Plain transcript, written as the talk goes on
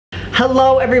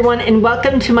Hello everyone and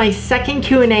welcome to my second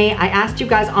Q&A. I asked you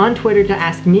guys on Twitter to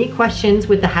ask me questions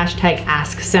with the hashtag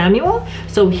AskSamuel.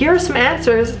 So here are some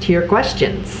answers to your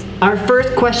questions. Our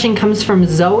first question comes from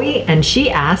Zoe and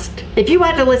she asked, if you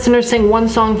had a listener sing one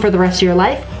song for the rest of your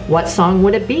life, what song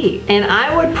would it be? And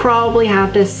I would probably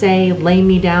have to say Lay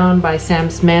Me Down by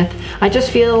Sam Smith. I just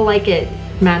feel like it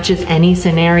matches any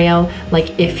scenario.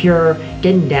 Like if you're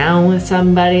getting down with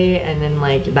somebody and then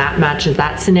like that matches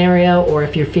that scenario, or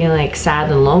if you're feeling like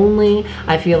sad and lonely,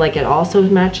 I feel like it also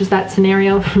matches that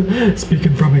scenario.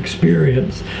 Speaking from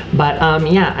experience. But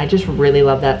yeah, I just really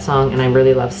love that song and I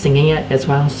really love singing it as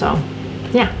well. So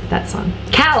yeah, that song.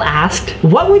 Cal asked,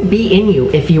 what would be in you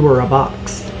if you were a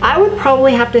box? I would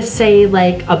probably have to say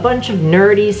like a bunch of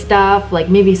nerdy stuff, like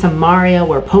maybe some Mario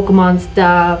or Pokemon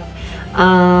stuff.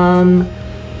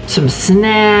 Some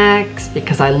snacks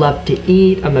because I love to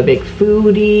eat. I'm a big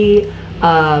foodie.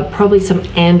 Probably some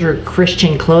Andrew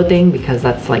Christian clothing because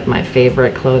that's like my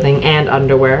favorite clothing, and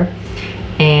underwear.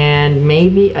 And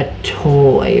maybe a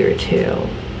toy or two.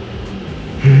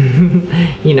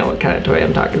 You know what kind of toy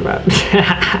I'm talking about.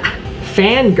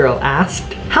 Fangirl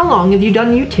asked, how long have you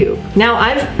done YouTube? Now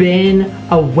I've been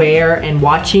aware and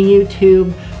watching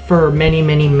YouTube for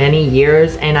many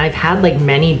years, and I've had like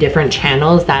many different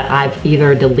channels that I've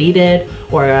either deleted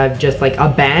or I've just like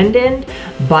abandoned.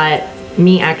 But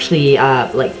me actually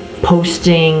like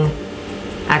posting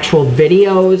actual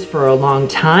videos for a long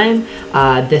time,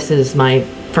 this is my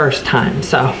first time,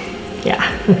 so yeah.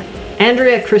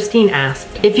 Andrea Christine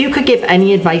asked, if you could give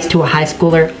any advice to a high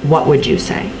schooler, what would you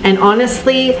say? And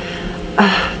honestly,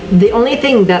 the only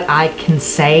thing that I can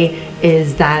say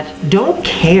is that don't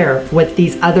care what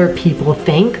these other people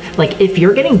think. Like if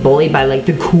you're getting bullied by like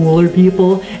the cooler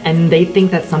people and they think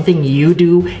that something you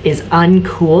do is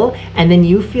uncool, and then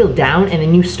you feel down and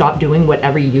then you stop doing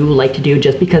whatever you like to do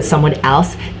just because someone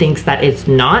else thinks that it's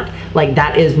not, like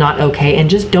that is not okay. And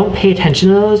just don't pay attention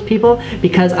to those people,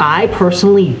 because I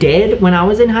personally did when I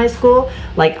was in high school.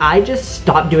 Like I just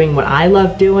stopped doing what I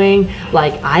love doing.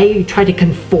 Like I tried to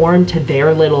conform to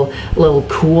their little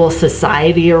cool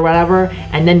society or whatever,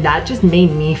 and then that just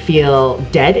made me feel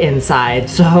dead inside.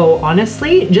 So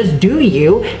honestly, just do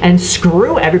you and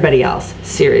screw everybody else.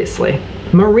 Seriously.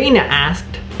 Marina asked,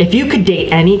 if you could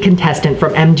date any contestant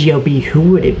from MGOB,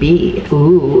 who would it be?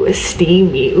 Ooh,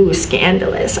 steamy, ooh,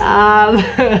 scandalous.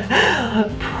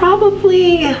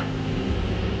 Probably,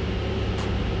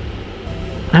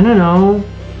 I don't know.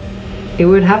 It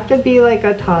would have to be like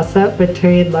a toss-up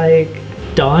between like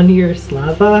Donnie or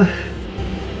Slava.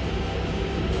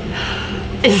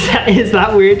 Is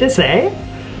that weird to say?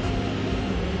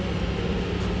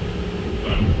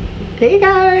 Hey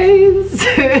guys!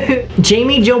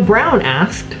 Jamie Jo Brown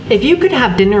asked, if you could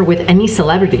have dinner with any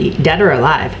celebrity, dead or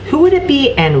alive, who would it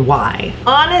be and why?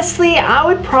 Honestly, I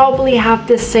would probably have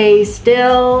to say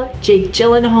still Jake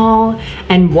Gyllenhaal.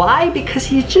 And why? Because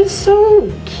he's just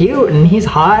so cute and he's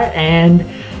hot and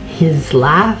his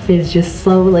laugh is just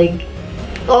so like,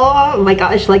 oh my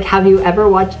gosh, like have you ever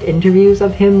watched interviews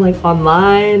of him like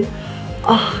online?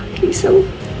 Oh, he's so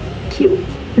cute.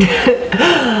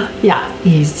 Yeah,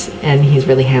 he's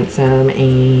really handsome,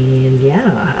 and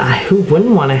yeah, who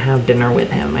wouldn't want to have dinner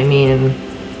with him? I mean,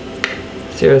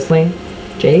 seriously,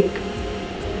 Jake?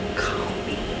 Call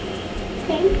me.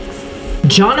 Thanks.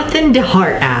 Jonathan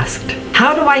DeHart asked,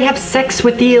 how do I have sex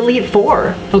with the Elite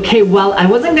Four? Okay, well, I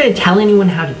wasn't gonna tell anyone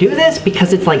how to do this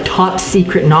because it's like top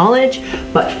secret knowledge,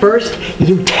 but first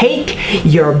you take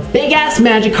your big ass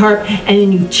Magikarp and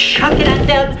then you chuck it at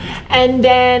them, and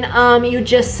then you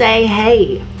just say,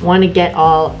 hey, wanna get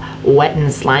all wet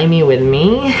and slimy with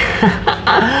me?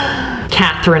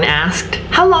 Catherine asked,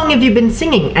 how long have you been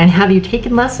singing and have you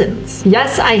taken lessons?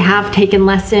 Yes, I have taken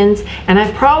lessons, and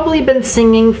I've probably been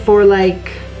singing for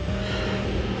like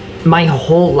my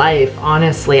whole life,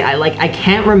 honestly. I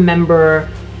can't remember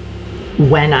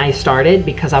when I started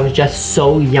because I was just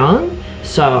so young.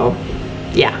 So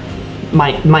yeah,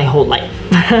 my whole life.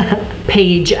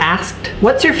 Paige asked,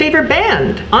 what's your favorite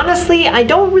band? Honestly, I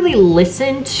don't really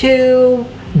listen to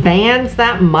bands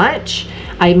that much.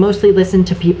 I mostly listen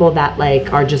to people that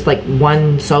like are just like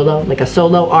one solo, like a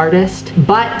solo artist,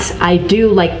 but I do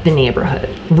like The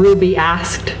Neighborhood. Ruby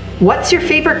asked, what's your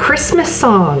favorite Christmas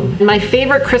song? My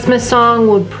favorite Christmas song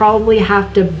would probably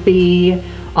have to be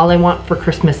All I Want for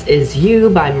Christmas Is You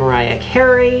by Mariah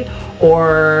Carey,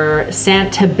 or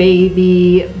Santa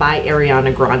Baby by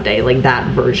Ariana Grande, like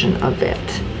that version of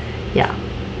it. Yeah.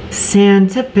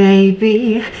 Santa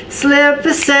baby, slip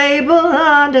a sable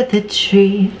under the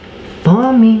tree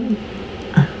for me.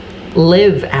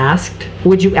 Liv asked,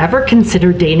 would you ever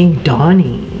consider dating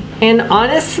Donnie? And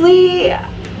honestly,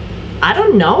 I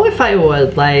don't know if I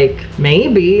would, like,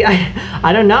 maybe.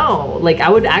 I don't know. Like, I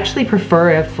would actually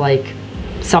prefer if, like,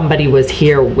 somebody was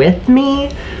here with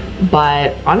me,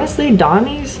 but honestly,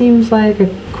 Donnie seems like a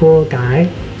cool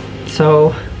guy.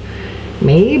 So,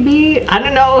 maybe, I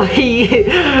don't know.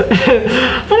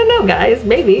 I don't know, guys,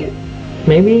 maybe.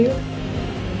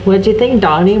 What'd you think,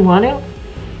 Donnie? Want to?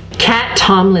 Kat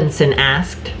Tomlinson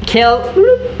asked, kill,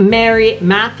 marry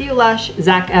Matthew Lush,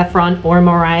 Zac Efron, or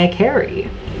Mariah Carey?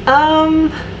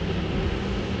 I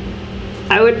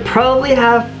would probably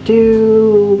have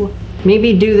to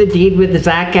maybe do the deed with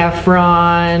Zac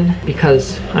Efron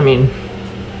because, I mean,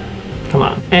 come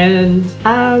on. And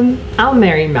I'll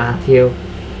marry Matthew.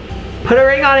 Put a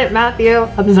ring on it, Matthew.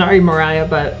 I'm sorry, Mariah,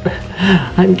 but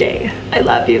I'm gay. I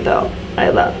love you though. I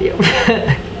love you.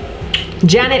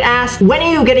 Janet asked, when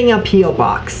are you getting a P.O.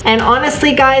 box? And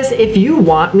honestly, guys, if you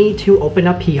want me to open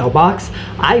a P.O. box,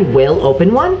 I will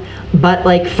open one. But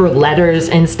like for letters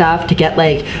and stuff, to get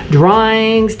like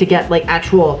drawings, to get like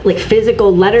actual like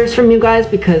physical letters from you guys,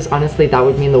 because honestly that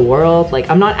would mean the world. Like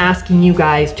I'm not asking you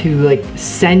guys to like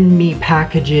send me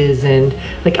packages, and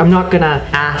like I'm not gonna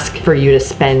ask for you to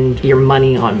spend your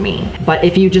money on me. But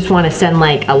if you just want to send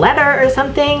like a letter or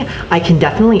something, I can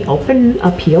definitely open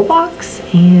a P.O. box,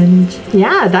 and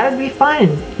yeah, that would be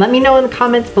fun. Let me know in the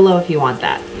comments below if you want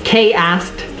that. Kay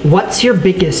asked, what's your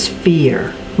biggest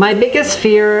fear? My biggest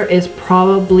fear is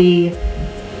probably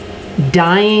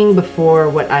dying before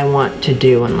what I want to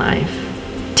do in life.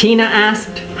 Tina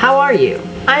asked, how are you?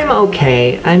 I'm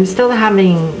okay. I'm still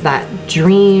having that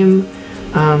dream.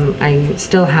 I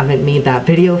still haven't made that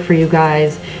video for you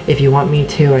guys. If you want me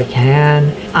to, I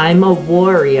can. I'm a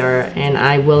warrior and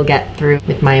I will get through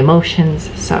with my emotions,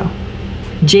 so.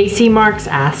 JC Marks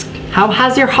asked, how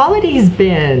has your holidays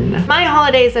been? My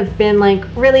holidays have been like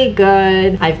really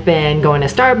good. I've been going to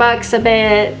Starbucks a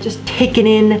bit, just taking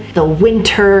in the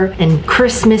winter and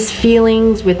Christmas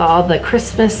feelings with all the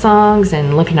Christmas songs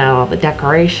and looking at all the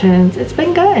decorations. It's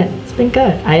been good. It's been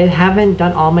good. I haven't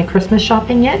done all my Christmas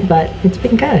shopping yet, but it's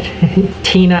been good.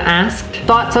 Tina asked,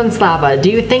 thoughts on Slava? Do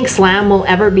you think Slam will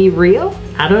ever be real?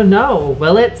 I don't know.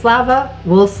 Will it, Slava?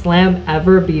 Will Slam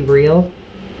ever be real?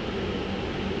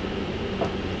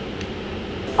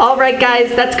 Alright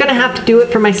guys, that's gonna have to do it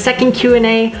for my second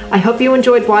Q&A. I hope you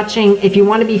enjoyed watching. If you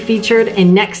want to be featured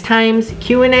in next time's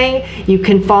Q&A, you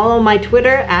can follow my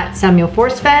Twitter at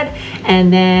SamuelForceFed,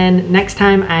 and then next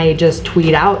time I just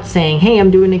tweet out saying, hey, I'm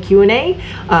doing a Q&A,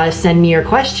 send me your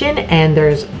question, and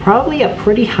there's probably a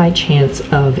pretty high chance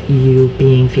of you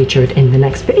being featured in the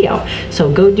next video.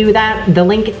 So go do that. The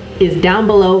link is down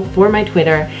below for my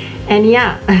Twitter. And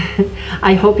yeah,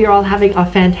 I hope you're all having a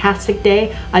fantastic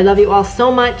day. I love you all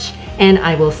so much, and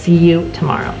I will see you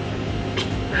tomorrow.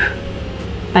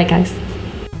 Bye, guys.